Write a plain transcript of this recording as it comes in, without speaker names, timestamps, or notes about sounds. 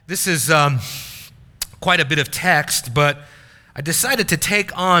This is quite a bit of text, but I decided to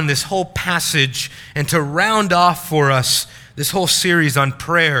take on this whole passage and to round off for us this whole series on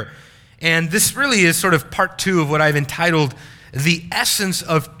prayer. And this really is sort of part 2 of what I've entitled The Essence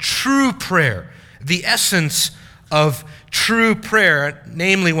of True Prayer. The Essence of True Prayer.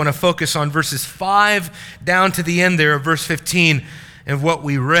 Namely, want to focus on verses 5 down to the end there of verse 15 of what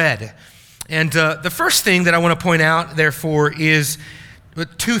we read. And the first thing that I want to point out, therefore, is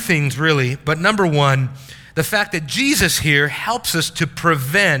two things really. But number one, the fact that Jesus here helps us to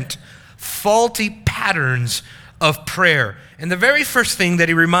prevent faulty patterns of prayer. And the very first thing that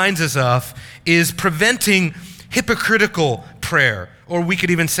he reminds us of is preventing hypocritical prayer, or we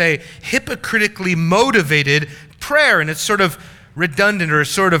could even say hypocritically motivated prayer. And it's sort of redundant or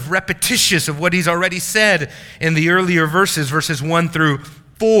sort of repetitious of what he's already said in the earlier verses 1 through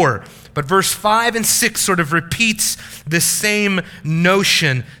 4. But verse 5 and 6 sort of repeats this same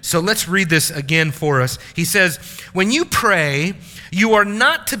notion. So let's read this again for us. He says, "When you pray, you are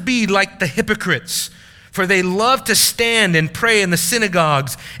not to be like the hypocrites, for they love to stand and pray in the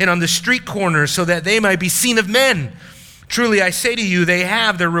synagogues and on the street corners so that they might be seen of men. Truly I say to you, they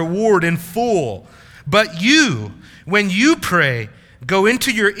have their reward in full. But you, when you pray, go into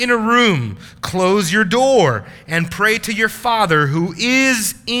your inner room, close your door, and pray to your Father who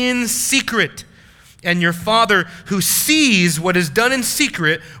is in secret. And your Father who sees what is done in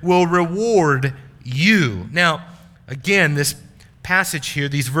secret will reward you." Now, again, this passage here,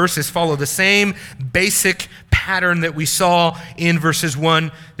 these verses follow the same basic pattern that we saw in verses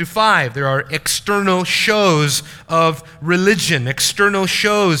 1 through 5. There are external shows of religion, external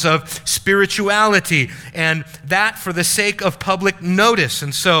shows of spirituality, and that for the sake of public notice.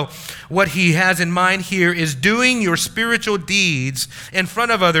 And so what he has in mind here is doing your spiritual deeds in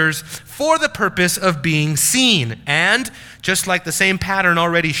front of others for the purpose of being seen. And just like the same pattern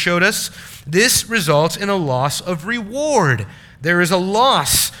already showed us, this results in a loss of reward. There is a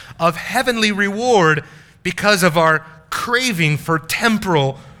loss of heavenly reward because of our craving for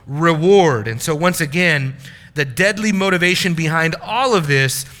temporal reward. And so once again, the deadly motivation behind all of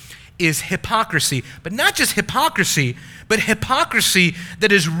this is hypocrisy. But not just hypocrisy, but hypocrisy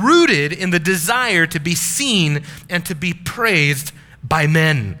that is rooted in the desire to be seen and to be praised by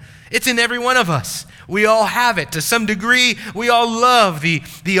men. It's in every one of us. We all have it to some degree. We all love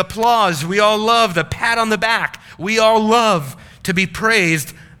the applause. We all love the pat on the back. We all love to be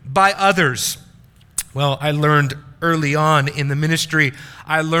praised by others. Well, I learned early on in the ministry,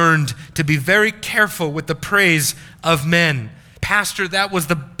 I learned to be very careful with the praise of men. Pastor, that was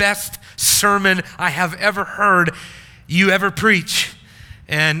the best sermon I have ever heard you ever preach.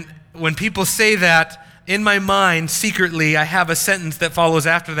 And when people say that, in my mind, secretly, I have a sentence that follows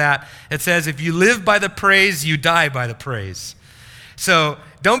after that. It says, if you live by the praise, you die by the praise. So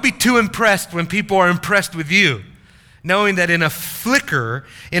don't be too impressed when people are impressed with you, knowing that in a flicker,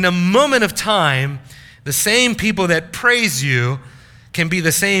 in a moment of time, the same people that praise you can be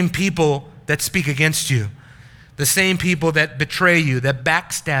the same people that speak against you, the same people that betray you, that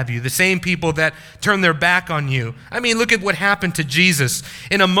backstab you, the same people that turn their back on you. I mean, look at what happened to Jesus.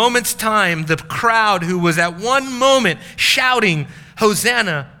 In a moment's time, the crowd who was at one moment shouting,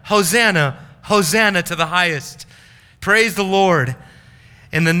 "Hosanna, Hosanna, Hosanna to the highest. Praise the Lord."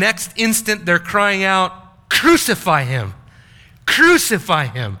 In the next instant, they're crying out, "Crucify him, crucify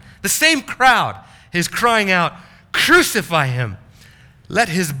him." The same crowd is crying out, "Crucify him. Let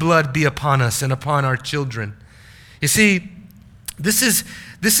his blood be upon us and upon our children." You see, this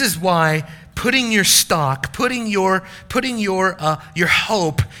is why putting your stock, putting your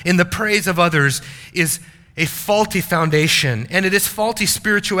hope in the praise of others is a faulty foundation, and it is faulty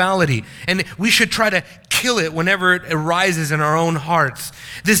spirituality, and we should try to kill it whenever it arises in our own hearts.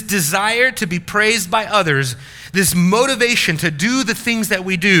 This desire to be praised by others, this motivation to do the things that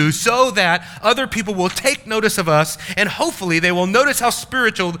we do so that other people will take notice of us, and hopefully they will notice how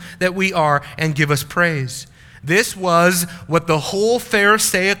spiritual that we are and give us praise. This was what the whole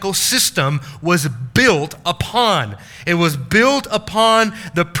Pharisaical system was built upon. It was built upon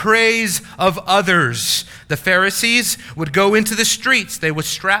the praise of others. The Pharisees would go into the streets. They would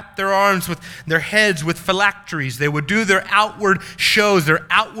strap their arms with their heads with phylacteries. They would do their outward shows, their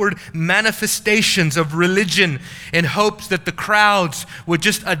outward manifestations of religion in hopes that the crowds would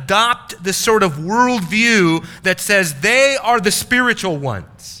just adopt this sort of worldview that says they are the spiritual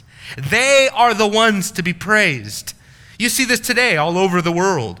ones. They are the ones to be praised. You see this today all over the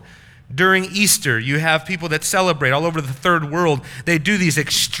world. During Easter, you have people that celebrate all over the third world. They do these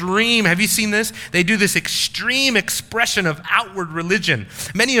extreme, have you seen this? They do this extreme expression of outward religion.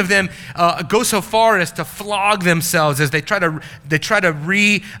 Many of them go so far as to flog themselves as they try to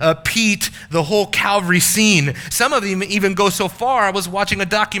repeat the whole Calvary scene. Some of them even go so far. I was watching a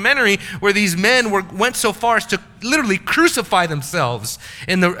documentary where these men went so far as to literally crucify themselves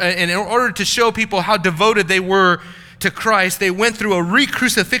in order to show people how devoted they were to Christ. They went through a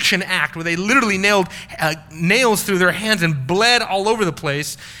re-crucifixion act where they literally nailed nails through their hands and bled all over the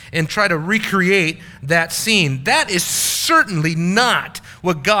place and try to recreate that scene. That is certainly not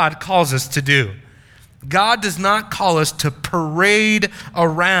what God calls us to do. God does not call us to parade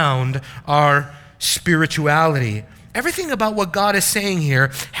around our spirituality. Everything about what God is saying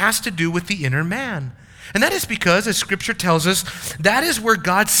here has to do with the inner man. And that is because, as Scripture tells us, that is where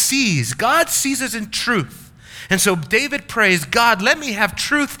God sees. God sees us in truth. And so David prays, God, let me have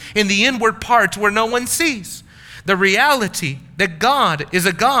truth in the inward parts where no one sees. The reality that God is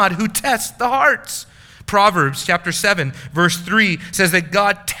a God who tests the hearts. Proverbs chapter 7, verse 3 says that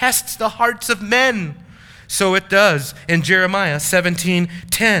God tests the hearts of men. So it does in Jeremiah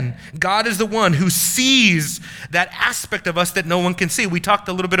 17:10. God is the one who sees that aspect of us that no one can see. We talked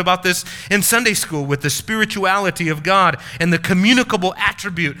a little bit about this in Sunday school with the spirituality of God and the communicable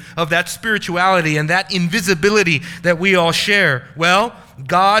attribute of that spirituality and that invisibility that we all share. Well,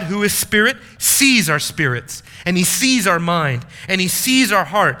 God, who is spirit, sees our spirits, and he sees our mind, and he sees our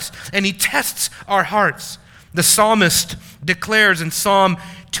hearts, and he tests our hearts. The psalmist declares in Psalm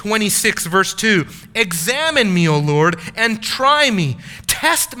 26, verse 2, examine me, O Lord, and try me.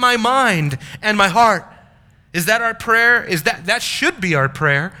 Test my mind and my heart. Is that our prayer? That should be our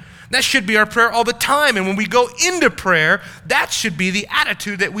prayer. That should be our prayer all the time. And when we go into prayer, that should be the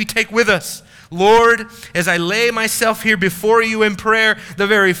attitude that we take with us. Lord, as I lay myself here before you in prayer, the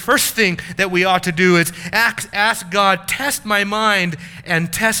very first thing that we ought to do is ask God, test my mind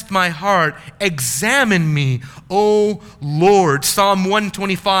and test my heart. Examine me, O Lord. Psalm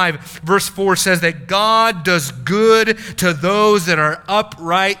 125, verse 4 says that God does good to those that are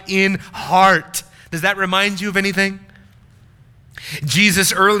upright in heart. Does that remind you of anything?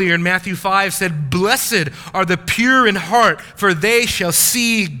 Jesus earlier in Matthew 5 said, blessed are the pure in heart, for they shall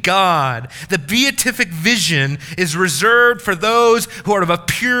see God. The beatific vision is reserved for those who are of a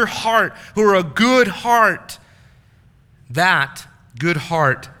pure heart, who are a good heart. That good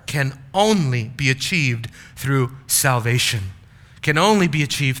heart can only be achieved through salvation, can only be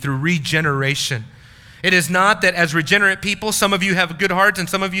achieved through regeneration. It is not that as regenerate people, some of you have good hearts and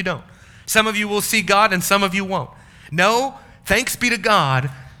some of you don't. Some of you will see God and some of you won't. No, thanks be to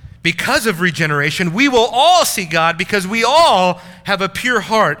God, because of regeneration, we will all see God because we all have a pure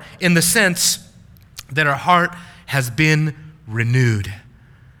heart in the sense that our heart has been renewed.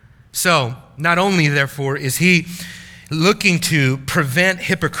 So, not only, therefore, is he looking to prevent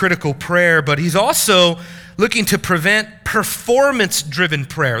hypocritical prayer, but he's also looking to prevent performance-driven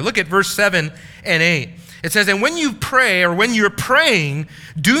prayer. Look at verse 7 and 8. It says, and when you pray, or when you're praying,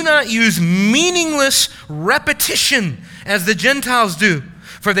 do not use meaningless repetition as the Gentiles do,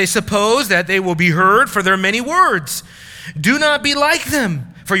 for they suppose that they will be heard for their many words. Do not be like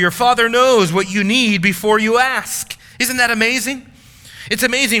them, for your Father knows what you need before you ask. Isn't that amazing? It's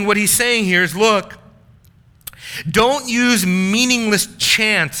amazing. What he's saying here is, look, don't use meaningless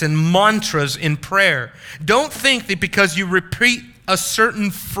chants and mantras in prayer. Don't think that because you repeat a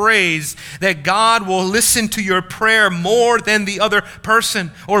certain phrase that God will listen to your prayer more than the other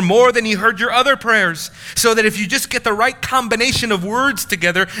person or more than he heard your other prayers. So that if you just get the right combination of words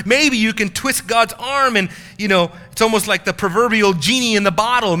together, maybe you can twist God's arm and, it's almost like the proverbial genie in the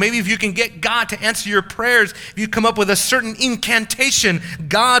bottle. Maybe if you can get God to answer your prayers, if you come up with a certain incantation,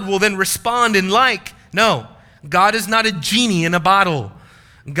 God will then respond in like. No, God is not a genie in a bottle.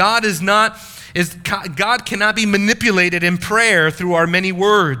 God cannot be manipulated in prayer through our many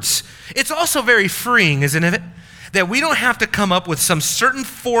words. It's also very freeing, isn't it? That we don't have to come up with some certain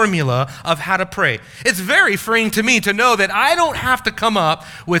formula of how to pray. It's very freeing to me to know that I don't have to come up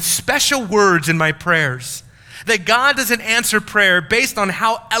with special words in my prayers. That God doesn't answer prayer based on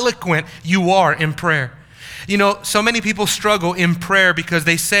how eloquent you are in prayer. So many people struggle in prayer because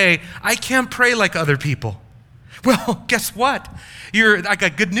they say, I can't pray like other people. Well, guess what? I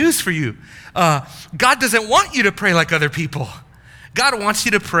got good news for you. God doesn't want you to pray like other people. God wants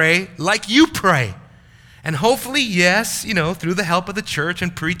you to pray like you pray. And hopefully, yes, through the help of the church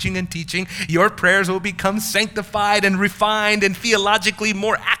and preaching and teaching, your prayers will become sanctified and refined and theologically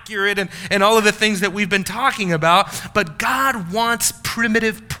more accurate and all of the things that we've been talking about. But God wants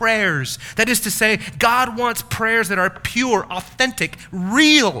primitive prayers. That is to say, God wants prayers that are pure, authentic,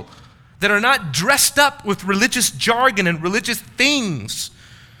 real. that are not dressed up with religious jargon and religious things.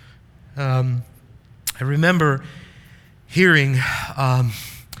 I remember hearing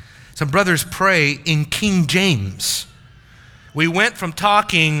some brothers pray in King James. We went from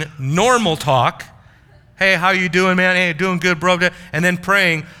talking normal talk, hey, how you doing, man? Hey, doing good, bro. And then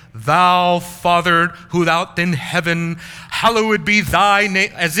praying, thou, Father, who thou art in heaven, hallowed be thy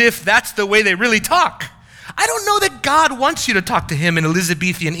name, as if that's the way they really talk. I don't know that God wants you to talk to him in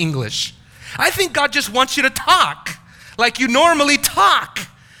Elizabethan English. I think God just wants you to talk like you normally talk.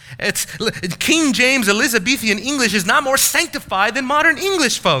 King James Elizabethan English is not more sanctified than modern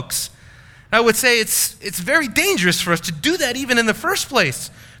English, folks. I would say it's very dangerous for us to do that even in the first place,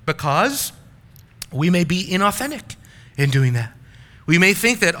 because we may be inauthentic in doing that. We may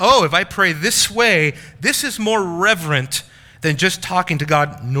think that, if I pray this way, this is more reverent than just talking to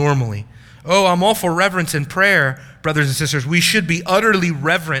God normally. I'm all for reverence in prayer, brothers and sisters. We should be utterly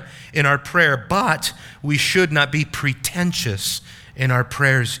reverent in our prayer, but we should not be pretentious in our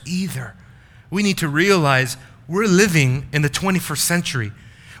prayers either. We need to realize we're living in the 21st century.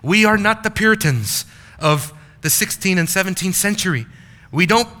 We are not the Puritans of the 16th and 17th century. We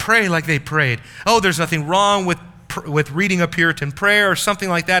don't pray like they prayed. There's nothing wrong with reading a Puritan prayer or something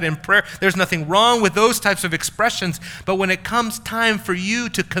like that in prayer. There's nothing wrong with those types of expressions. But when it comes time for you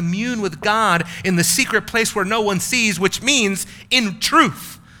to commune with God in the secret place where no one sees, which means in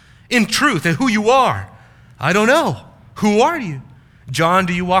truth, and who you are, I don't know. Who are you? John,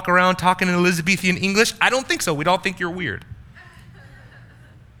 do you walk around talking in Elizabethan English? I don't think so. We don't think you're weird.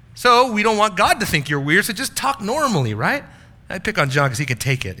 So we don't want God to think you're weird, so just talk normally, right? I pick on John because he can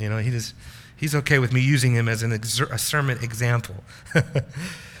take it. He's okay with me using him as a sermon example.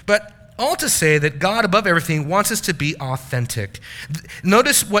 But all to say that God, above everything, wants us to be authentic.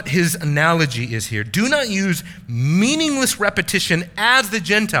 Notice what his analogy is here. Do not use meaningless repetition as the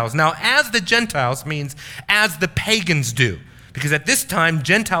Gentiles. Now, as the Gentiles means as the pagans do, because at this time,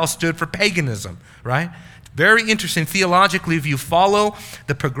 Gentiles stood for paganism, right? Very interesting theologically, if you follow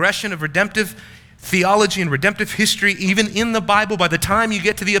the progression of redemptive theology and redemptive history, even in the Bible, by the time you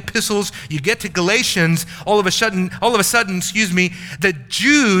get to the epistles, you get to Galatians, all of a sudden, the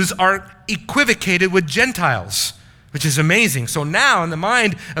Jews are equivocated with Gentiles, which is amazing. So now, in the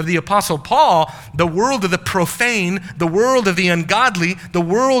mind of the Apostle Paul, the world of the profane, the world of the ungodly, the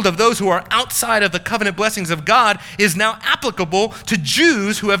world of those who are outside of the covenant blessings of God is now applicable to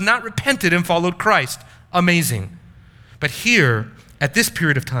Jews who have not repented and followed Christ. Amazing. But here, at this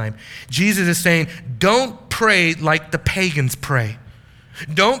period of time, Jesus is saying, don't pray like the pagans pray.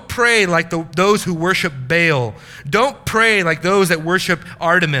 Don't pray like those who worship Baal. Don't pray like those that worship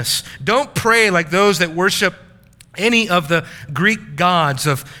Artemis. Don't pray like those that worship any of the Greek gods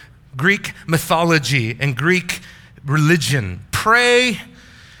of Greek mythology and Greek religion. Pray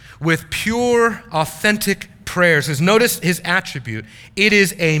with pure, authentic prayers. Because notice his attribute. It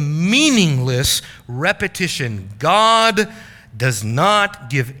is a meaningless repetition. God does not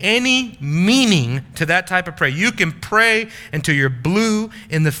give any meaning to that type of prayer. You can pray until you're blue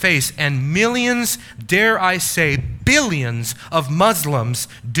in the face, and millions, dare I say, billions of Muslims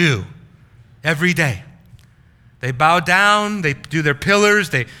do every day. They bow down, they do their pillars,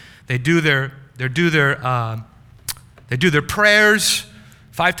 they do their prayers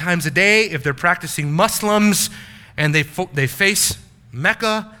 5 times a day if they're practicing Muslims, and they face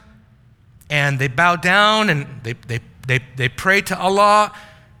Mecca, and they bow down and they pray to Allah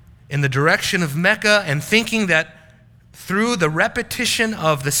in the direction of Mecca, and thinking that through the repetition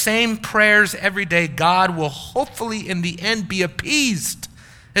of the same prayers every day, God will hopefully in the end be appeased.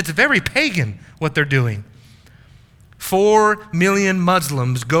 It's very pagan what they're doing. 4 million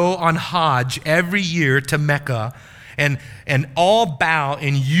Muslims go on Hajj every year to Mecca, and all bow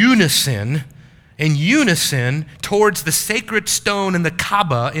in unison towards the sacred stone in the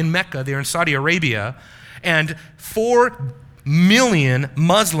Kaaba in Mecca, there in Saudi Arabia, and 4 million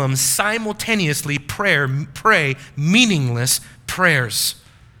Muslims simultaneously pray meaningless prayers.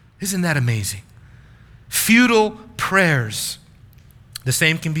 Isn't that amazing? Futile prayers. The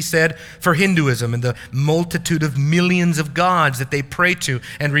same can be said for Hinduism and the multitude of millions of gods that they pray to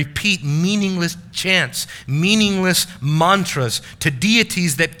and repeat meaningless chants, meaningless mantras to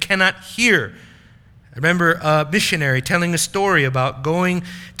deities that cannot hear. I remember a missionary telling a story about going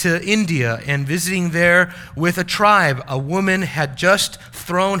to India and visiting there with a tribe. A woman had just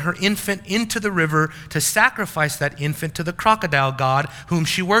thrown her infant into the river to sacrifice that infant to the crocodile god whom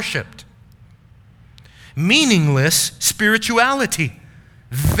she worshipped. Meaningless spirituality.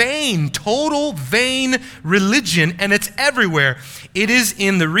 Vain, total vain religion, and it's everywhere. It is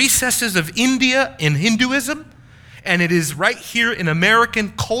in the recesses of India in Hinduism. and it is right here in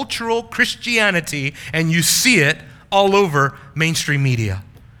American cultural Christianity, and you see it all over mainstream media.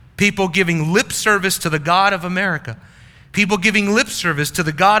 People giving lip service to the God of America. People giving lip service to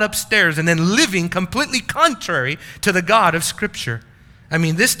the God upstairs and then living completely contrary to the God of Scripture. I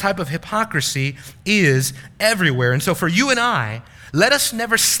mean, this type of hypocrisy is everywhere. And so for you and I, let us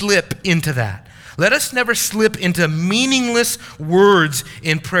never slip into that. Let us never slip into meaningless words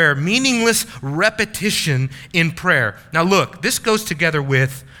in prayer, meaningless repetition in prayer. Now look, this goes together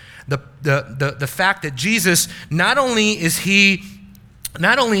with the fact that Jesus, not only is he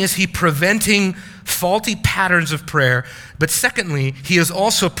preventing faulty patterns of prayer, but secondly, he is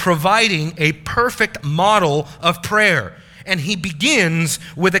also providing a perfect model of prayer. And he begins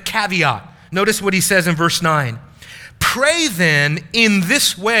with a caveat. Notice what he says in verse 9. Pray then in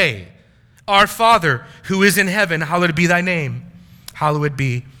this way, Our Father who is in heaven, hallowed be thy name. Hallowed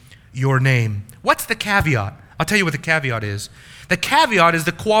be your name. What's the caveat? I'll tell you what the caveat is. The caveat is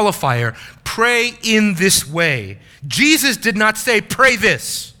the qualifier. Pray in this way. Jesus did not say, pray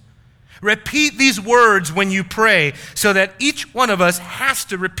this. Repeat these words when you pray, so that each one of us has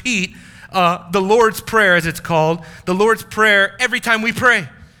to repeat the Lord's Prayer, as it's called, the Lord's Prayer every time we pray.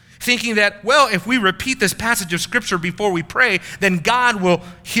 Thinking that, well, if we repeat this passage of Scripture before we pray, then God will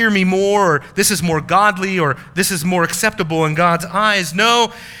hear me more, or this is more godly, or this is more acceptable in God's eyes.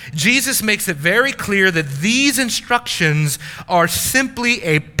 No, Jesus makes it very clear that these instructions are simply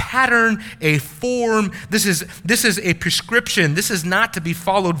a pattern, a form. This is a prescription. This is not to be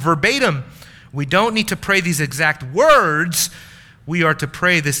followed verbatim. We don't need to pray these exact words. We are to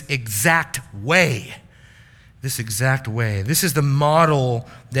pray this exact way. This exact way. This is the model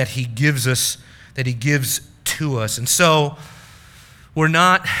that he gives us, that he gives to us. And so we're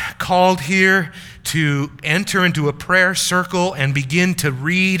not called here to enter into a prayer circle and begin to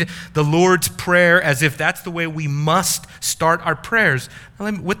read the Lord's Prayer as if that's the way we must start our prayers.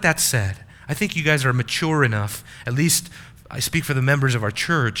 Now, with that said, I think you guys are mature enough, at least I speak for the members of our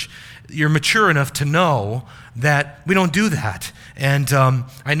church, you're mature enough to know that we don't do that. And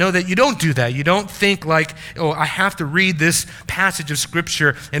I know that you don't do that. You don't think like, oh, I have to read this passage of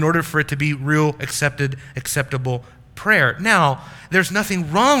Scripture in order for it to be real, acceptable prayer. Now, there's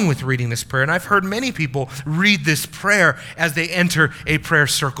nothing wrong with reading this prayer, and I've heard many people read this prayer as they enter a prayer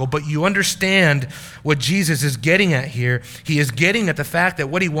circle, but you understand what Jesus is getting at here. He is getting at the fact that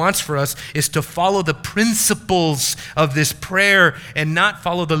what he wants for us is to follow the principles of this prayer and not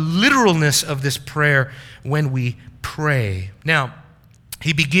follow the literalness of this prayer when we pray. Now,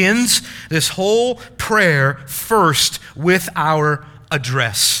 he begins this whole prayer first with our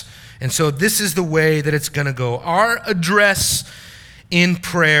address. And so this is the way that it's going to go. Our address in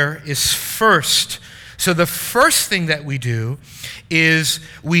prayer is first. So the first thing that we do is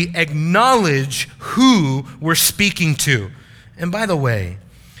we acknowledge who we're speaking to. And by the way,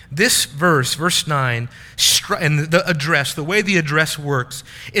 this verse 9, and the address, the way the address works,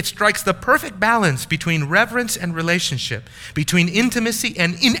 it strikes the perfect balance between reverence and relationship, between intimacy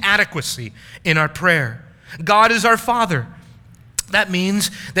and inadequacy in our prayer. God is our Father. That means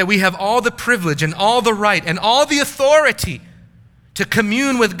that we have all the privilege and all the right and all the authority to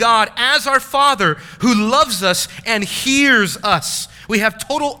commune with God as our Father who loves us and hears us. We have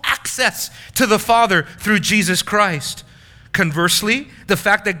total access to the Father through Jesus Christ. Conversely, the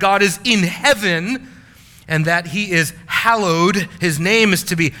fact that God is in heaven and that he is hallowed, his name is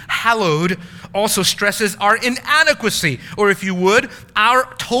to be hallowed, also stresses our inadequacy, or if you would,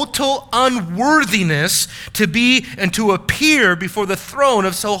 our total unworthiness to be and to appear before the throne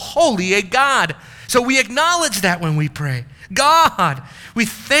of so holy a God. So we acknowledge that when we pray. God, we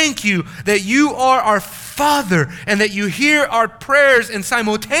thank you that you are our Father and that you hear our prayers, and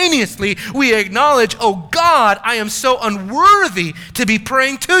simultaneously we acknowledge, oh God, I am so unworthy to be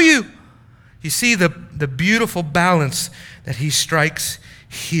praying to you. You see the beautiful balance that he strikes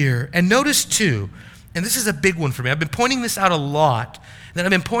here. And notice too, and this is a big one for me. I've been pointing this out a lot. Then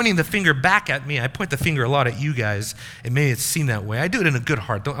I've been pointing the finger back at me. I point the finger a lot at you guys. It may seem that way. I do it in a good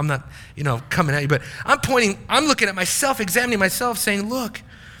heart. I'm not, coming at you, but I'm looking at myself, examining myself, saying, look,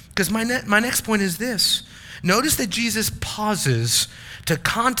 because my next point is this. Notice that Jesus pauses to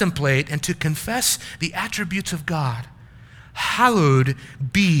contemplate and to confess the attributes of God. Hallowed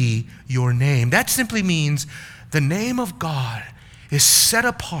be your name. That simply means the name of God is set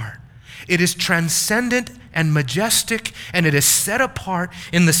apart. It is transcendent and majestic, and it is set apart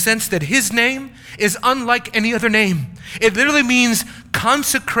in the sense that his name is unlike any other name. It literally means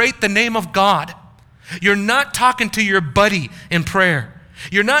consecrate the name of God. You're not talking to your buddy in prayer.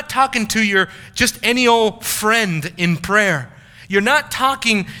 You're not talking to your just any old friend in prayer. You're not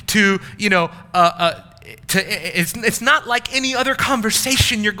talking to, it's not like any other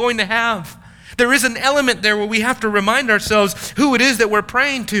conversation you're going to have. There is an element there where we have to remind ourselves who it is that we're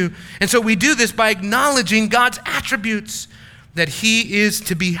praying to. And so we do this by acknowledging God's attributes, that he is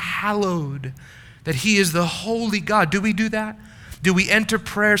to be hallowed, that he is the holy God. Do we do that? Do we enter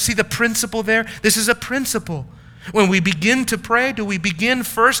prayer? See the principle there? This is a principle. When we begin to pray, do we begin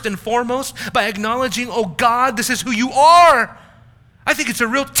first and foremost by acknowledging, oh God, this is who you are? I think it's a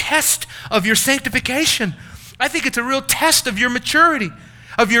real test of your sanctification. I think it's a real test of your maturity,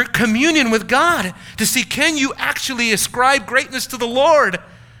 of your communion with God, to see, can you actually ascribe greatness to the Lord?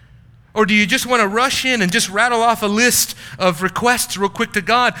 Or do you just want to rush in and just rattle off a list of requests real quick to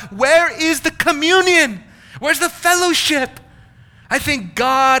God? Where is the communion? Where's the fellowship? I think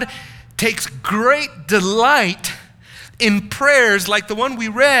God takes great delight in prayers like the one we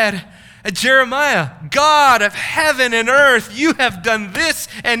read at Jeremiah. God of heaven and earth, you have done this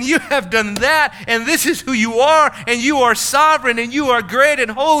and you have done that, and this is who you are, and you are sovereign, and you are great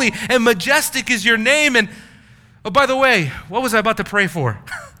and holy, and majestic is your name. And oh, by the way, what was I about to pray for?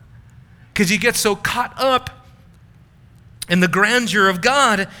 Because you get so caught up in the grandeur of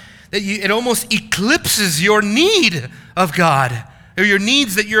God that it almost eclipses your need of God, or your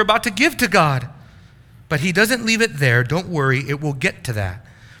needs that you're about to give to God. But he doesn't leave it there. Don't worry, it will get to that.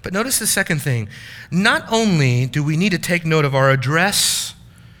 But notice the second thing. Not only do we need to take note of our address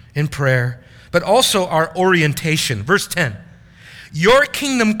in prayer, but also our orientation. Verse 10, your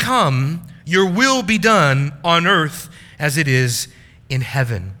kingdom come, your will be done on earth as it is in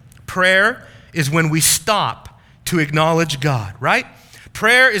heaven. Prayer is when we stop to acknowledge God, right?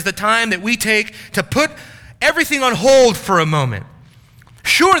 Prayer is the time that we take to put everything on hold for a moment.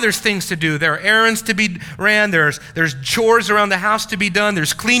 Sure, there's things to do. There are errands to be ran. There's chores around the house to be done.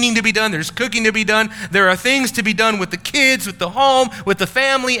 There's cleaning to be done. There's cooking to be done. There are things to be done with the kids, with the home, with the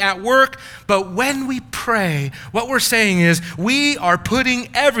family, at work. But when we pray, what we're saying is we are putting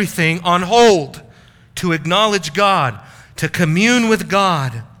everything on hold to acknowledge God, to commune with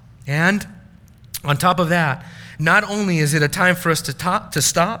God. And on top of that, not only is it a time for us to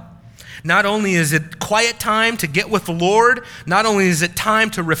stop, not only is it quiet time to get with the Lord, not only is it time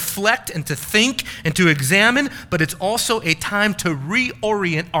to reflect and to think and to examine, but it's also a time to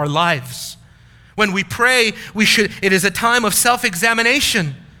reorient our lives. When we pray, it is a time of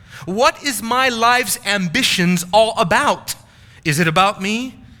self-examination. What is my life's ambitions all about? Is it about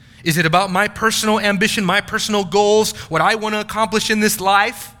me? Is it about my personal ambition, my personal goals, what I want to accomplish in this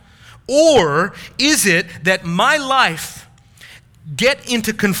life? Or is it that my life get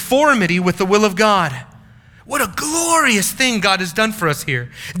into conformity with the will of God? What a glorious thing God has done for us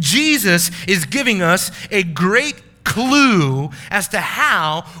here. Jesus is giving us a great clue as to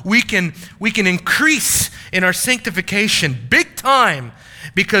how we can increase in our sanctification big time.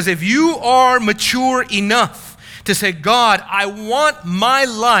 Because if you are mature enough to say, God, I want my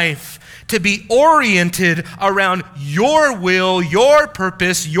life to be oriented around your will, your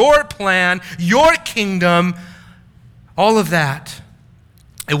purpose, your plan, your kingdom, all of that,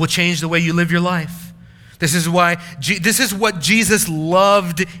 it will change the way you live your life. This is what Jesus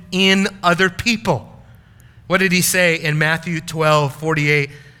loved in other people. What did he say in Matthew 12:48?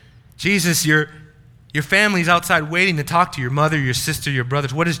 Jesus, your family's outside waiting to talk to your mother, your sister, your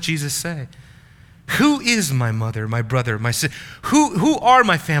brothers. What does Jesus say? Who is my mother, my brother, my sister? Who are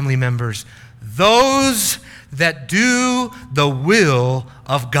my family members? Those that do the will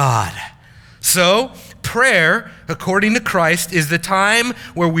of God. So, prayer, according to Christ, is the time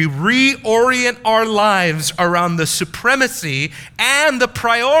where we reorient our lives around the supremacy and the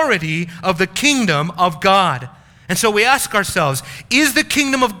priority of the kingdom of God. And so we ask ourselves, is the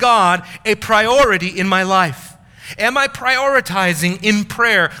kingdom of God a priority in my life? Am I prioritizing in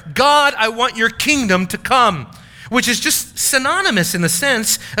prayer, God, I want your kingdom to come? Which is just synonymous in the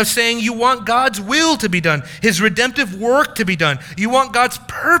sense of saying you want God's will to be done, his redemptive work to be done. You want God's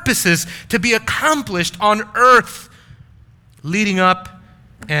purposes to be accomplished on earth, leading up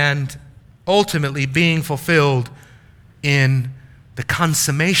and ultimately being fulfilled in the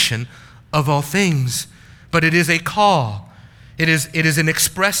consummation of all things. But it is a call. It is an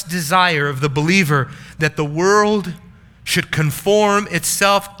expressed desire of the believer that the world should conform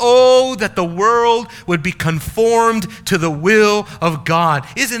itself. Oh, that the world would be conformed to the will of God.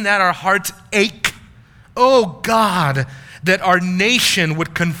 Isn't that our heart's ache? Oh, God, that our nation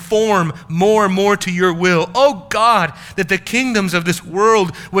would conform more and more to your will. Oh, God, that the kingdoms of this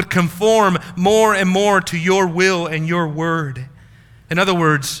world would conform more and more to your will and your word. In other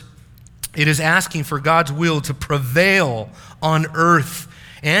words, it is asking for God's will to prevail on earth.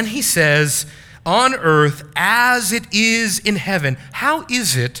 And he says, on earth as it is in heaven. How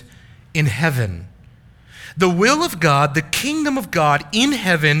is it in heaven? The will of God, the kingdom of God in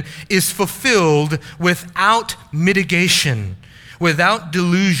heaven is fulfilled without mitigation, without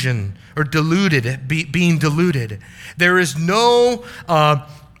delusion or being deluded. There is no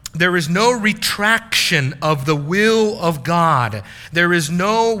retraction of the will of God. There is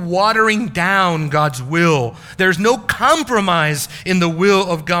no watering down God's will. There's no compromise in the will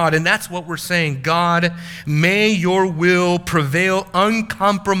of God. And that's what we're saying. God, may your will prevail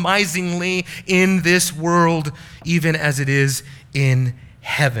uncompromisingly in this world, even as it is in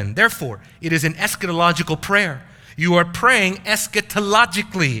heaven. Therefore, it is an eschatological prayer. You are praying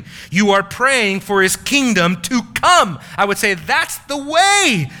eschatologically. You are praying for his kingdom to come. I would say that's the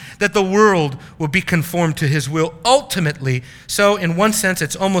way that the world will be conformed to his will ultimately. So in one sense,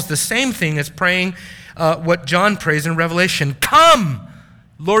 it's almost the same thing as praying what John prays in Revelation. Come,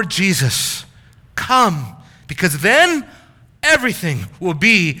 Lord Jesus, come. Because then everything will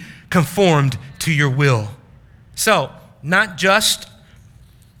be conformed to your will. So not just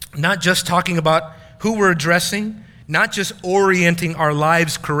talking about who we're addressing, not just orienting our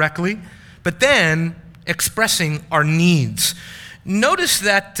lives correctly, but then expressing our needs. Notice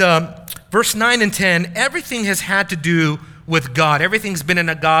that verse 9 and 10, everything has had to do with God. Everything's been in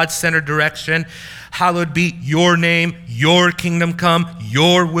a God-centered direction. Hallowed be your name, your kingdom come,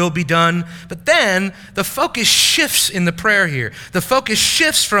 your will be done. But then the focus shifts in the prayer here. The focus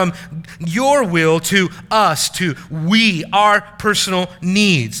shifts from your will to us, to we, our personal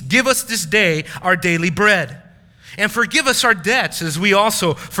needs. Give us this day our daily bread. And forgive us our debts as we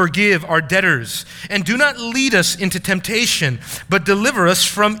also forgive our debtors. And do not lead us into temptation, but deliver us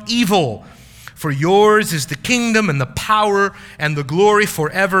from evil. For yours is the kingdom and the power and the glory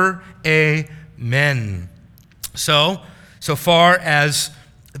forever. Amen. So far as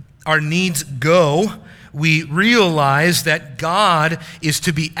our needs go, we realize that God is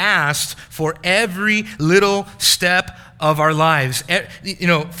to be asked for every little step of our lives.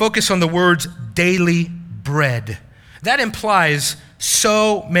 Focus on the words daily bread. That implies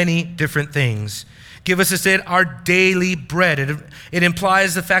so many different things. Give us this day our daily bread. It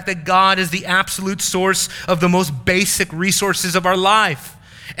implies the fact that God is the absolute source of the most basic resources of our life.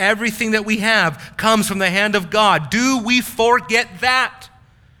 Everything that we have comes from the hand of God. Do we forget that?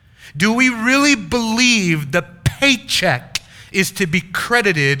 Do we really believe the paycheck is to be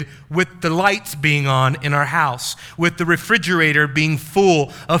credited with the lights being on in our house, with the refrigerator being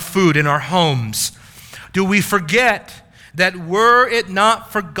full of food in our homes? Do we forget that were it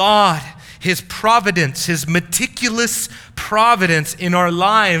not for God, his providence, his meticulous providence in our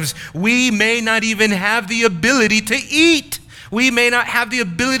lives, we may not even have the ability to eat. We may not have the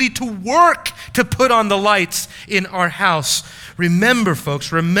ability to work to put on the lights in our house. Remember,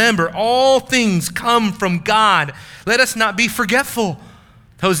 folks, all things come from God. Let us not be forgetful.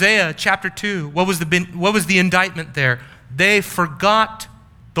 Hosea chapter 2, what was the indictment there? They forgot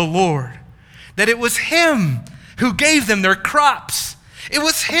the Lord. That it was him who gave them their crops. It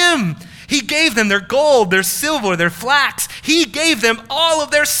was him. He gave them their gold, their silver, their flax. He gave them all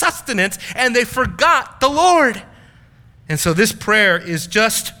of their sustenance, and they forgot the Lord. And so this prayer is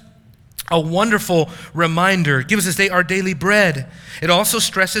just a wonderful reminder. It gives us our daily bread. It also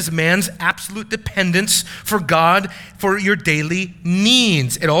stresses man's absolute dependence for God for your daily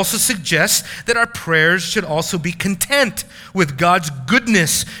needs. It also suggests that our prayers should also be content with God's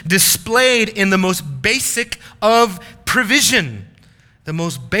goodness displayed in the most basic of provision. The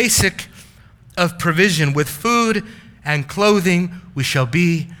most basic of provision. With food and clothing, we shall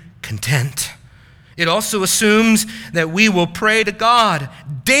be content. It also assumes that we will pray to God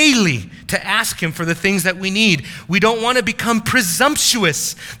daily to ask him for the things that we need. We don't want to become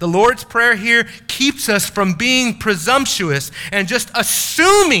presumptuous. The Lord's Prayer here keeps us from being presumptuous and just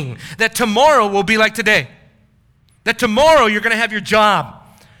assuming that tomorrow will be like today. That tomorrow you're going to have your job.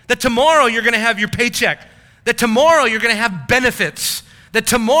 That tomorrow you're going to have your paycheck. That tomorrow you're going to have benefits. That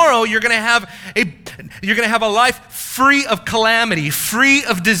tomorrow you're going to have a life free of calamity, free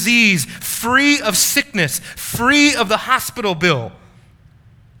of disease, free of sickness, free of the hospital bill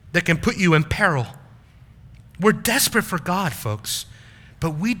that can put you in peril. We're desperate for God, folks,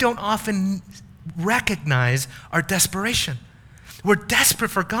 but we don't often recognize our desperation. We're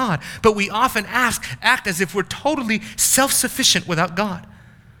desperate for God, but we often act as if we're totally self-sufficient without God.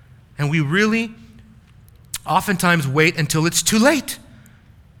 And we really oftentimes wait until it's too late.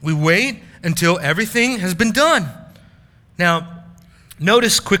 We wait until everything has been done. Now,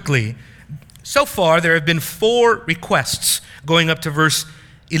 notice quickly, so far there have been 4 requests going up to verse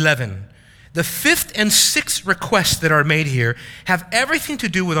 11. The 5th and 6th requests that are made here have everything to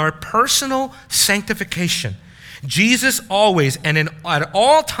do with our personal sanctification. Jesus always and at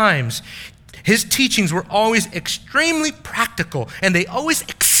all times His teachings were always extremely practical, and they always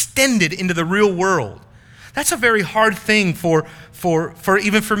extended into the real world. That's a very hard thing for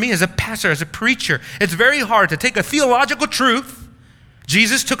even for me as a pastor, as a preacher. It's very hard to take a theological truth.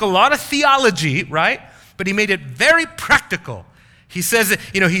 Jesus took a lot of theology, right? But he made it very practical. He says that,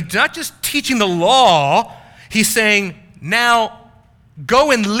 he's not just teaching the law. He's saying, now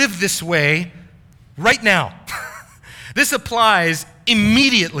go and live this way right now. This applies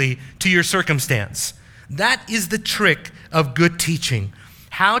immediately to your circumstance. That is the trick of good teaching.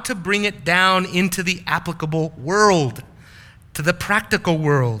 How to bring it down into the applicable world, to the practical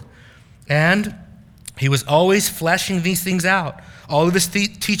world. And he was always fleshing these things out. All of his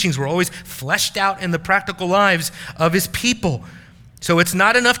teachings were always fleshed out in the practical lives of his people. So it's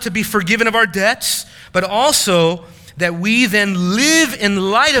not enough to be forgiven of our debts, but also that we then live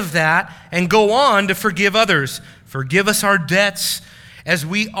in light of that and go on to forgive others. Forgive us our debts as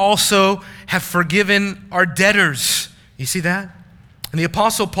we also have forgiven our debtors. You see that? And the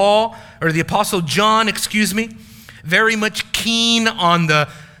Apostle John, very much keen on the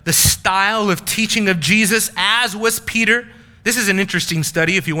style of teaching of Jesus, as was Peter. This is an interesting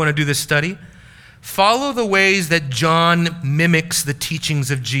study if you want to do this study. Follow the ways that John mimics the teachings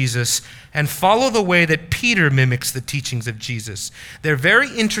of Jesus, and follow the way that Peter mimics the teachings of Jesus. They're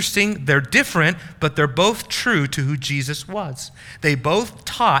very interesting, they're different, but they're both true to who Jesus was. They both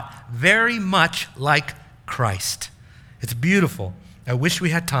taught very much like Christ. It's beautiful. I wish we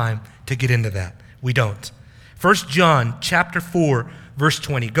had time to get into that. We don't. 1 John chapter 4, verse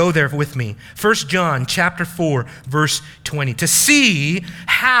 20. Go there with me. 1 John chapter 4, verse 20. To see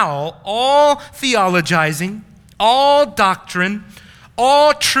how all theologizing, all doctrine,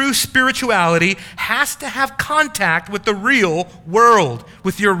 all true spirituality has to have contact with the real world,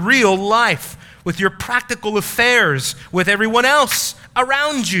 with your real life, with your practical affairs, with everyone else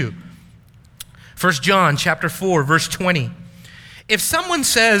around you. 1 John chapter 4, verse 20. If someone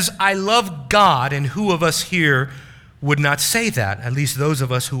says, I love God, and who of us here would not say that, at least those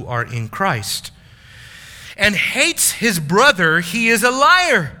of us who are in Christ, and hates his brother, he is a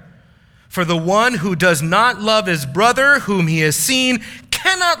liar. For the one who does not love his brother whom he has seen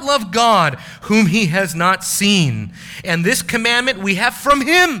cannot love God whom he has not seen. And this commandment we have from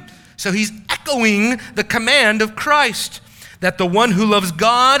him. So he's echoing the command of Christ, that the one who loves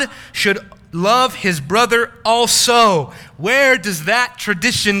God should love his brother also. Where does that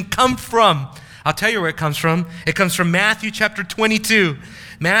tradition come from? I'll tell you where it comes from. It comes from Matthew chapter 22.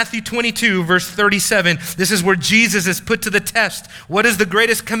 Matthew 22, verse 37. This is where Jesus is put to the test. What is the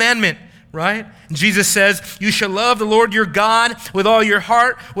greatest commandment, right? Jesus says, you shall love the Lord your God with all your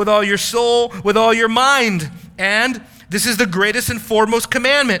heart, with all your soul, with all your mind. And this is the greatest and foremost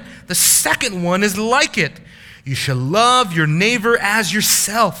commandment. The second one is like it. You shall love your neighbor as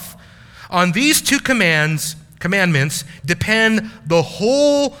yourself. On these two commandments depend the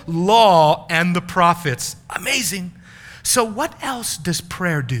whole law and the prophets. Amazing. So what else does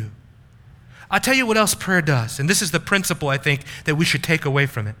prayer do? I'll tell you what else prayer does. And this is the principle, I think, that we should take away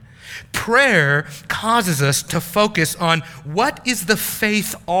from it. Prayer causes us to focus on what is the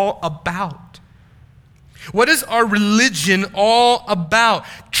faith all about? What is our religion all about?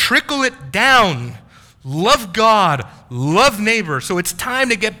 Trickle it down. Love God, love neighbor. So it's time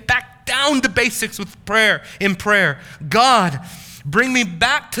to get back down to basics with prayer, in prayer. God, bring me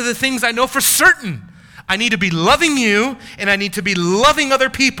back to the things I know for certain. I need to be loving you, and I need to be loving other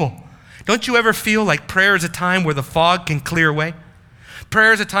people. Don't you ever feel like prayer is a time where the fog can clear away?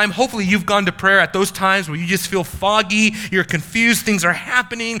 Prayer is a time, hopefully you've gone to prayer at those times where you just feel foggy, you're confused, things are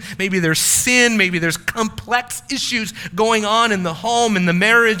happening, maybe there's sin, maybe there's complex issues going on in the home, in the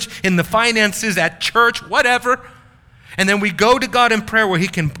marriage, in the finances, at church, whatever. And then we go to God in prayer where he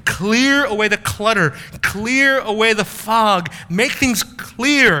can clear away the clutter, clear away the fog, make things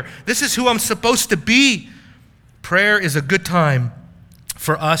clear. This is who I'm supposed to be. Prayer is a good time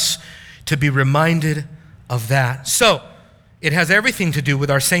for us to be reminded of that. So, it has everything to do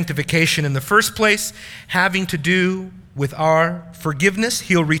with our sanctification in the first place, having to do with our forgiveness.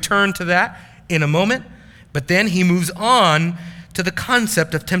 He'll return to that in a moment. But then he moves on to the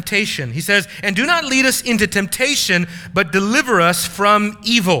concept of temptation. He says, and do not lead us into temptation, but deliver us from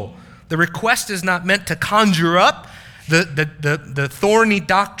evil. The request is not meant to conjure up the thorny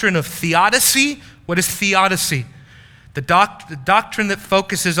doctrine of theodicy. What is theodicy? The doctrine that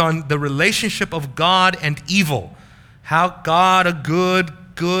focuses on the relationship of God and evil. How God, a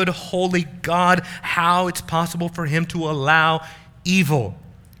good, holy God, how it's possible for him to allow evil.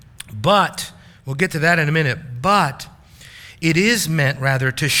 But, we'll get to that in a minute, but it is meant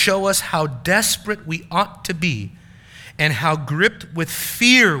rather to show us how desperate we ought to be and how gripped with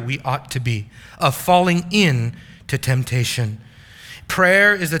fear we ought to be of falling into temptation.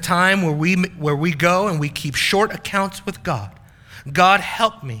 Prayer is the time where we go and we keep short accounts with God. God,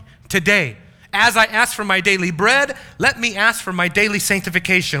 help me today. As I ask for my daily bread, let me ask for my daily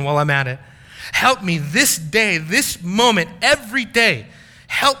sanctification while I'm at it. Help me this day, this moment, every day.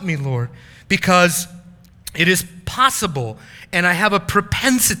 Help me, Lord, because it is possible, and I have a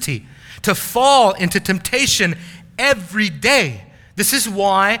propensity to fall into temptation every day. This is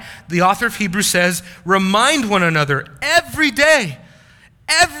why the author of Hebrews says, remind one another every day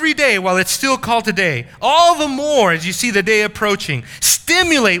while it's still called today. All the more as you see the day approaching.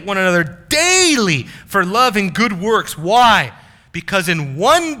 Stimulate one another daily for love and good works. Why? Because in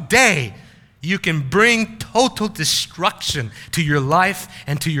one day, you can bring total destruction to your life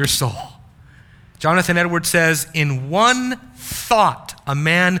and to your soul. Jonathan Edwards says, in one thought, a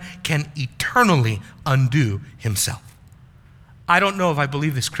man can eternally undo himself. I don't know if I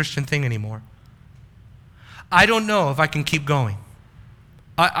believe this Christian thing anymore. I don't know if I can keep going.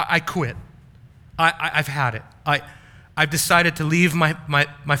 I quit. I've had it. I've decided to leave my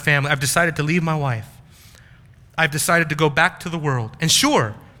family. I've decided to leave my wife. I've decided to go back to the world. And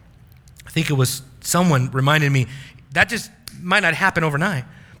sure, I think it was someone reminded me, that just might not happen overnight.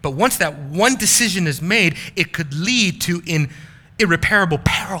 But once that one decision is made, it could lead to irreparable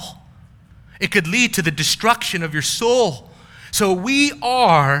peril. It could lead to the destruction of your soul. So we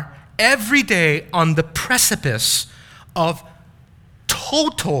are every day on the precipice of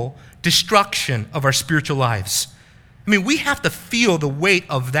total destruction of our spiritual lives. I mean, we have to feel the weight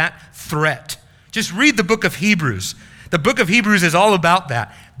of that threat. Just read the book of Hebrews. The book of Hebrews is all about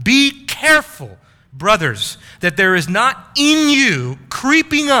that. Be careful, brothers, that there is not in you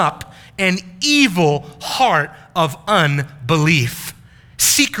creeping up an evil heart of unbelief.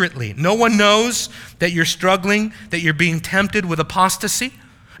 Secretly, no one knows that you're struggling, that you're being tempted with apostasy.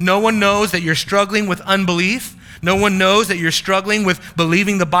 No one knows that you're struggling with unbelief. No one knows that you're struggling with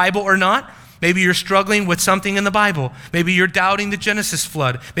believing the Bible or not. Maybe you're struggling with something in the Bible. Maybe you're doubting the Genesis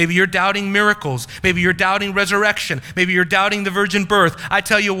flood. Maybe you're doubting miracles. Maybe you're doubting resurrection. Maybe you're doubting the virgin birth. I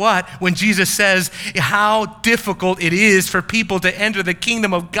tell you what, when Jesus says how difficult it is for people to enter the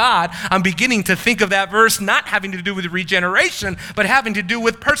kingdom of God, I'm beginning to think of that verse not having to do with regeneration, but having to do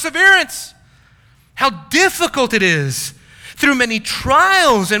with perseverance. How difficult it is. Through many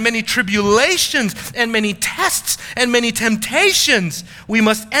trials and many tribulations and many tests and many temptations, we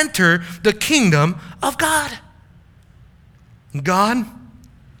must enter the kingdom of God. God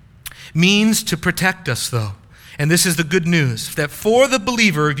means to protect us, though. And this is the good news, that for the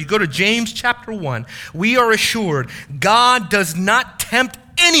believer, if you go to James chapter 1, we are assured God does not tempt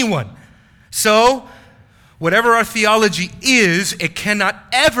anyone. So, whatever our theology is, it cannot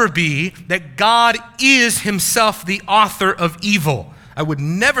ever be that God is himself the author of evil. I would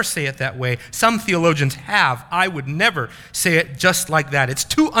never say it that way. Some theologians have. I would never say it just like that. It's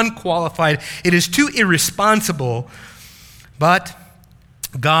too unqualified. It is too irresponsible. But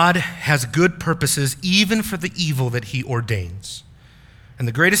God has good purposes even for the evil that he ordains. And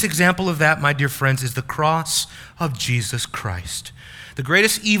the greatest example of that, my dear friends, is the cross of Jesus Christ. The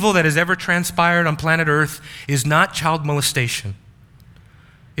greatest evil that has ever transpired on planet Earth is not child molestation.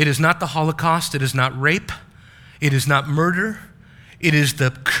 It is not the Holocaust. It is not rape. It is not murder. It is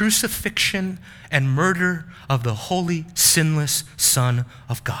the crucifixion and murder of the holy, sinless Son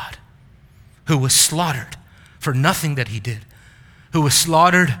of God, who was slaughtered for nothing that he did, who was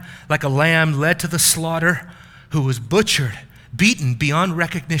slaughtered like a lamb led to the slaughter, who was butchered, beaten beyond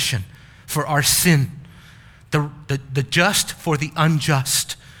recognition for our sin. The just for the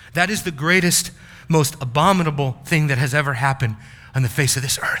unjust. That is the greatest, most abominable thing that has ever happened on the face of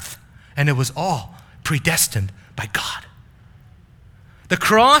this earth. And it was all predestined by God. The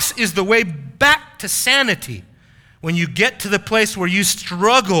cross is the way back to sanity. When you get to the place where you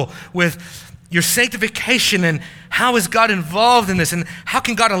struggle with your sanctification and how is God involved in this and how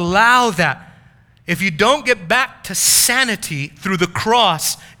can God allow that? If you don't get back to sanity through the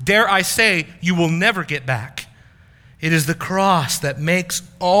cross, dare I say, you will never get back. It is the cross that makes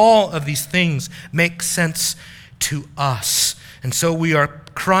all of these things make sense to us. And so we are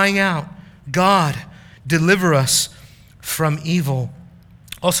crying out, God, deliver us from evil.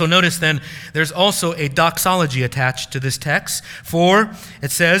 Also notice then, there's also a doxology attached to this text. For it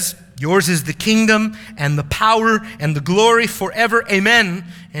says, yours is the kingdom and the power and the glory forever. Amen.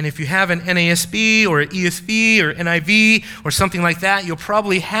 And if you have an NASB or an ESV or NIV or something like that, you'll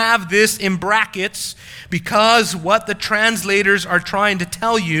probably have this in brackets because what the translators are trying to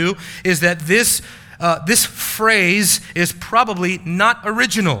tell you is that this phrase is probably not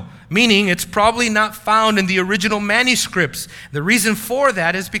original. meaning it's probably not found in the original manuscripts. The reason for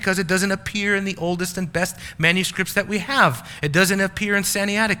that is because it doesn't appear in the oldest and best manuscripts that we have. It doesn't appear in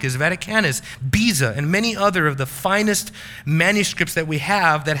Sinaiticus, Vaticanus, Beza, and many other of the finest manuscripts that we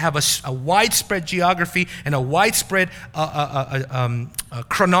have that have a widespread geography and a widespread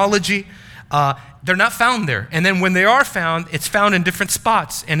chronology. They're not found there. And then when they are found, it's found in different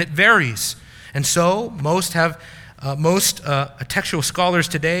spots, and it varies. And so most textual scholars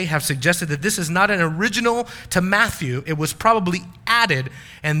today have suggested that this is not an original to Matthew. It was probably added,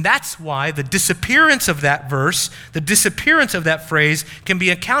 and that's why the disappearance of that verse, the disappearance of that phrase, can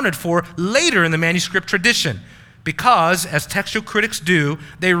be accounted for later in the manuscript tradition. Because, as textual critics do,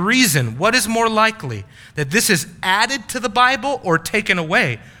 they reason, what is more likely, that this is added to the Bible or taken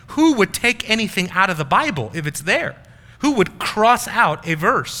away? Who would take anything out of the Bible if it's there? Who would cross out a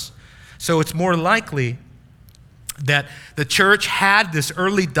verse? So it's more likely that the church had this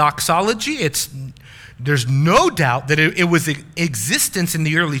early doxology. There's no doubt that it was in existence in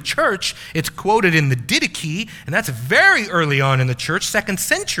the early church. It's quoted in the Didache, and that's very early on in the church, 2nd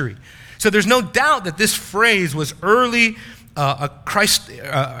century. So there's no doubt that this phrase was early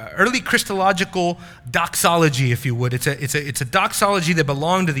Christological doxology, if you would. It's a doxology that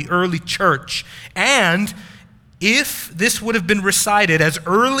belonged to the early church. And if this would have been recited as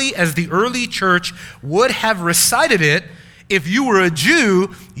early as the early church would have recited it, if you were a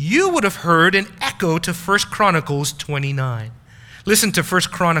Jew, you would have heard an echo to 1 Chronicles 29. Listen to 1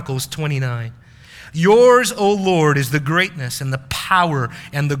 Chronicles 29. Yours, O Lord, is the greatness and the power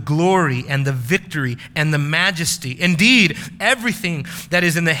and the glory and the victory and the majesty. Indeed, everything that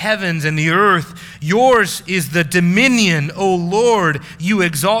is in the heavens and the earth, yours is the dominion, O Lord. You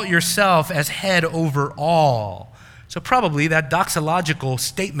exalt yourself as head over all. So probably that doxological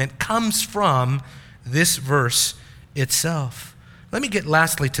statement comes from this verse itself. Let me get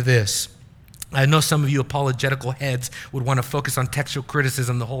lastly to this. I know some of you apologetical heads would want to focus on textual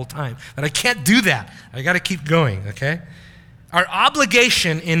criticism the whole time, but I can't do that. I got to keep going, okay? Our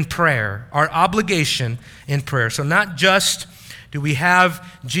obligation in prayer, so not just do we have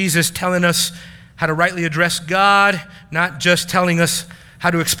Jesus telling us how to rightly address God, not just telling us how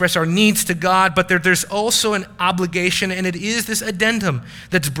to express our needs to God, but there's also an obligation, and it is this addendum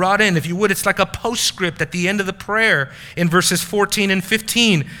that's brought in. If you would, it's like a postscript at the end of the prayer in verses 14 and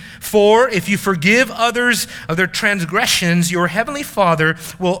 15. For if you forgive others of their transgressions, your heavenly Father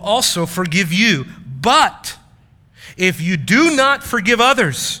will also forgive you. But if you do not forgive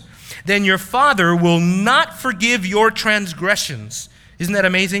others, then your Father will not forgive your transgressions. Isn't that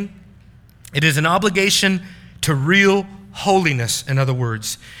amazing? It is an obligation to real holiness, in other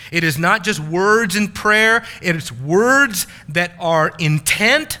words. It is not just words in prayer, it is words that are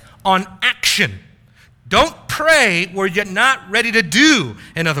intent on action. Don't pray where you're not ready to do,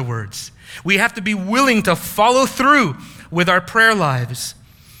 in other words. We have to be willing to follow through with our prayer lives.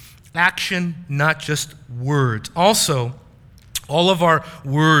 Action, not just words. Also, all of our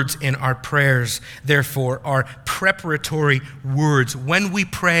words in our prayers, therefore, are preparatory words. When we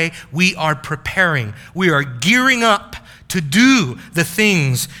pray, we are preparing. We are gearing up to do the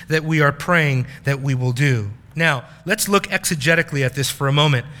things that we are praying that we will do. Now, let's look exegetically at this for a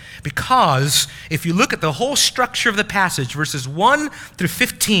moment, because if you look at the whole structure of the passage, verses 1 through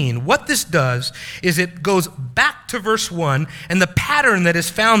 15, what this does is it goes back to verse 1 and the pattern that is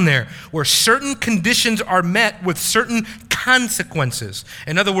found there, where certain conditions are met with certain consequences.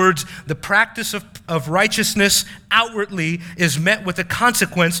 In other words, the practice of righteousness outwardly is met with the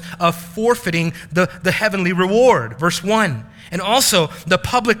consequence of forfeiting the heavenly reward, verse 1. And also, the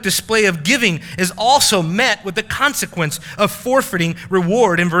public display of giving is also met with the consequence of forfeiting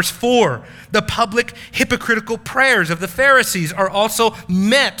reward in verse 4. The public hypocritical prayers of the Pharisees are also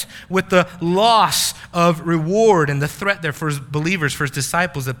met with the loss of reward and the threat there for his believers, for his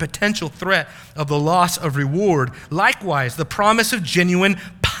disciples, the potential threat of the loss of reward. Likewise, the promise of genuine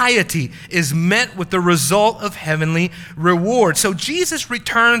piety is met with the result of heavenly reward. So Jesus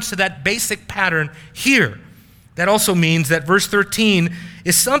returns to that basic pattern here. That also means that verse 13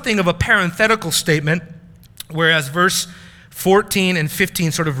 is something of a parenthetical statement, whereas verse 14 and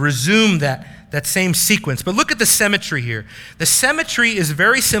 15 sort of resume that same sequence. But look at the symmetry here. The symmetry is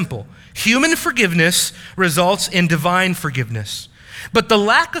very simple. Human forgiveness results in divine forgiveness. But the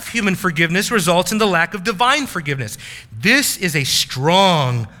lack of human forgiveness results in the lack of divine forgiveness. This is a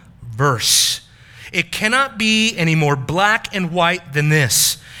strong verse. It cannot be any more black and white than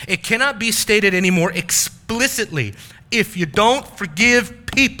this. It cannot be stated any more explicitly. If you don't forgive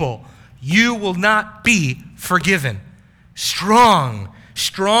people, you will not be forgiven. Strong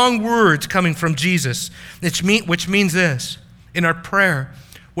words coming from Jesus, which means this. In our prayer,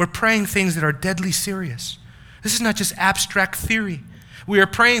 we're praying things that are deadly serious. This is not just abstract theory. We are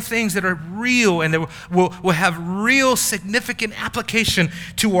praying things that are real and that will have real significant application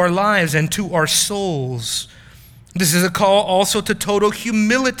to our lives and to our souls. This is a call also to total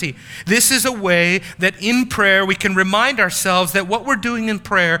humility. This is a way that in prayer we can remind ourselves that what we're doing in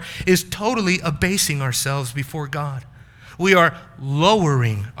prayer is totally abasing ourselves before God. We are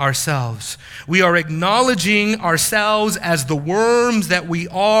lowering ourselves. We are acknowledging ourselves as the worms that we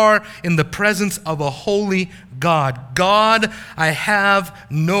are in the presence of a holy God. God, I have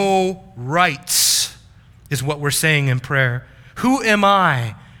no rights, is what we're saying in prayer. Who am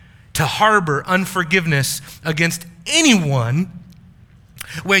I to harbor unforgiveness against anyone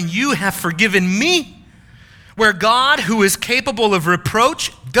when you have forgiven me? Where God, who is capable of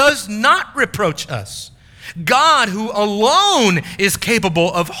reproach, does not reproach us. God, who alone is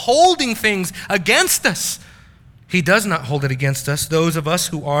capable of holding things against us, he does not hold it against us, those of us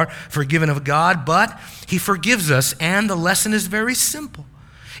who are forgiven of God, but he forgives us, and the lesson is very simple.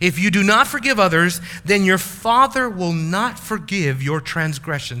 If you do not forgive others, then your Father will not forgive your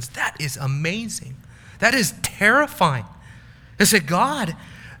transgressions. That is amazing. That is terrifying. I say, God,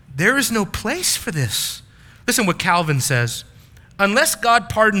 there is no place for this. Listen what Calvin says. Unless God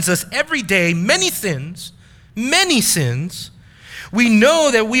pardons us every day many sins, we know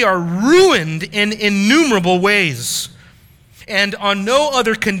that we are ruined in innumerable ways. And on no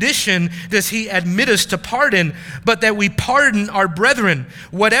other condition does he admit us to pardon, but that we pardon our brethren,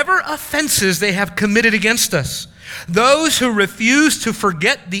 whatever offenses they have committed against us. Those who refuse to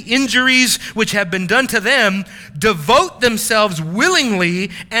forget the injuries which have been done to them devote themselves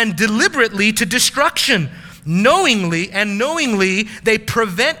willingly and deliberately to destruction. Knowingly they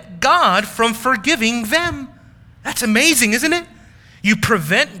prevent God from forgiving them. That's amazing, isn't it? You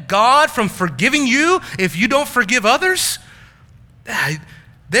prevent God from forgiving you if you don't forgive others?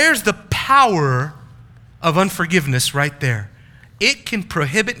 There's the power of unforgiveness right there. It can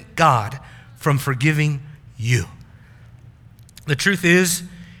prohibit God from forgiving you. The truth is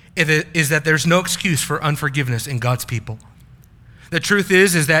that there's no excuse for unforgiveness in God's people. The truth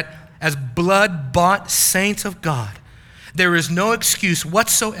is that as blood-bought saints of God, there is no excuse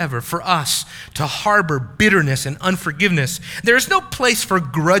whatsoever for us to harbor bitterness and unforgiveness. There is no place for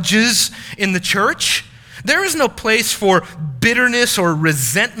grudges in the church. There is no place for bitterness or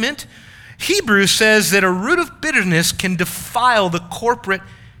resentment. Hebrews says that a root of bitterness can defile the corporate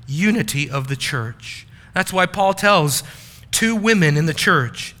unity of the church. That's why Paul tells two women in the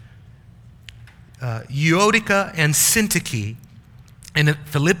church, Euodia and Syntyche, in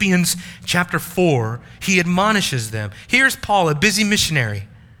Philippians chapter 4, he admonishes them. Here's Paul, a busy missionary,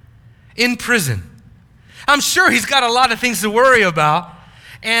 in prison. I'm sure he's got a lot of things to worry about.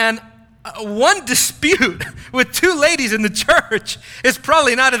 And one dispute with two ladies in the church is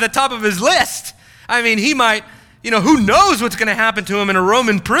probably not at the top of his list. I mean, he might, who knows what's going to happen to him in a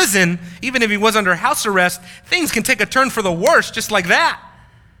Roman prison. Even if he was under house arrest, things can take a turn for the worse just like that.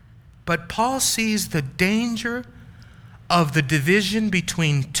 But Paul sees the danger of the division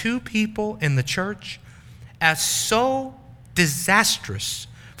between two people in the church as so disastrous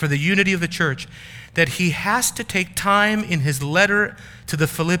for the unity of the church that he has to take time in his letter to the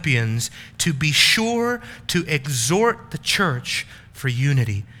Philippians to be sure to exhort the church for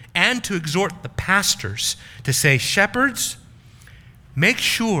unity and to exhort the pastors to say, shepherds, make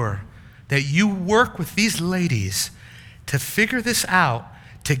sure that you work with these ladies to figure this out,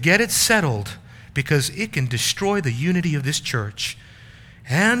 to get it settled, because it can destroy the unity of this church.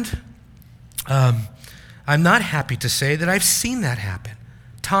 And I'm not happy to say that I've seen that happen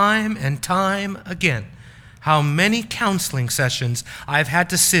time and time again. How many counseling sessions I've had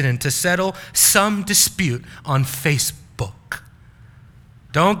to sit in to settle some dispute on Facebook.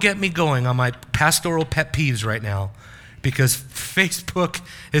 Don't get me going on my pastoral pet peeves right now, because Facebook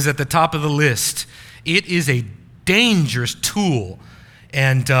is at the top of the list. It is a dangerous tool,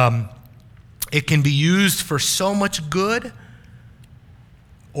 and it can be used for so much good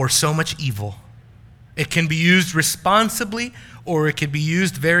or so much evil. It can be used responsibly, or it can be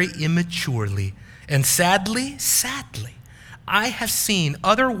used very immaturely. And sadly, I have seen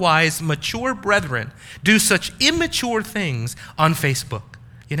otherwise mature brethren do such immature things on Facebook.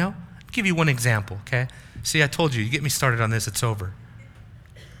 I'll give you one example, okay? See, I told you get me started on this, it's over.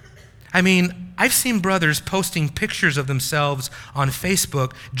 I mean, I've seen brothers posting pictures of themselves on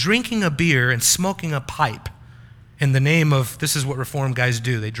Facebook drinking a beer and smoking a pipe in the name of, this is what Reformed guys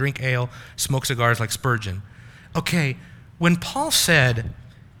do. They drink ale, smoke cigars like Spurgeon. Okay, when Paul said,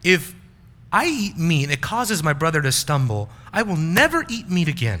 if I eat meat and it causes my brother to stumble, I will never eat meat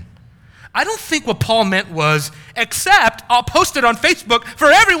again. I don't think what Paul meant was, except I'll post it on Facebook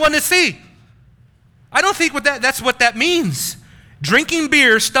for everyone to see. I don't think that's what that means. Drinking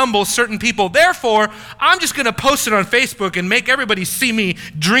beer stumbles certain people. Therefore, I'm just going to post it on Facebook and make everybody see me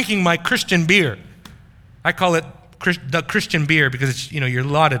drinking my Christian beer. I call it the Christian beer because it's, you're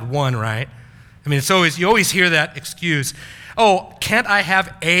lauded one, right? I mean, you always hear that excuse. Oh, can't I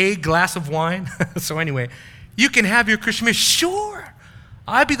have a glass of wine? So anyway, you can have your Christian beer. Sure.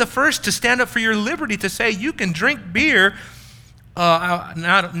 I'd be the first to stand up for your liberty to say you can drink beer,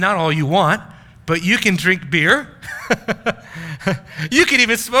 not all you want, but you can drink beer. You can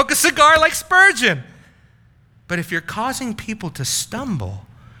even smoke a cigar like Spurgeon. But if you're causing people to stumble,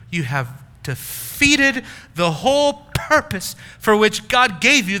 you have defeated the whole purpose for which God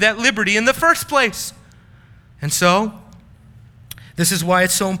gave you that liberty in the first place. And so, this is why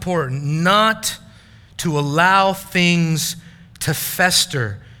it's so important not to allow things to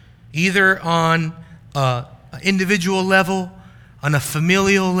fester, either on an individual level, on a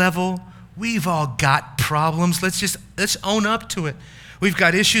familial level. We've all got problems. Let's own up to it. We've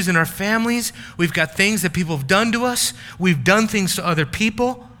got issues in our families. We've got things that people have done to us. We've done things to other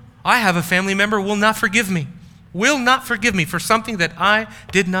people. I have a family member who will not forgive me for something that I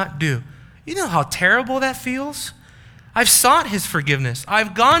did not do. You know how terrible that feels? I've sought his forgiveness.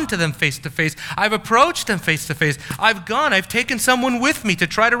 I've gone to them face to face. I've approached them face to face. I've taken someone with me to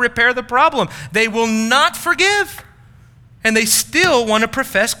try to repair the problem. They will not forgive. And they still want to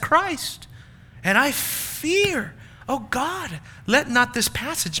profess Christ. And I fear, oh God, let not this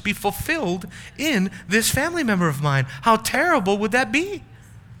passage be fulfilled in this family member of mine. How terrible would that be?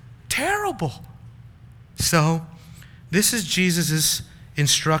 Terrible. So, this is Jesus'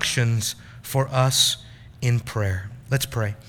 instructions for us in prayer. Let's pray.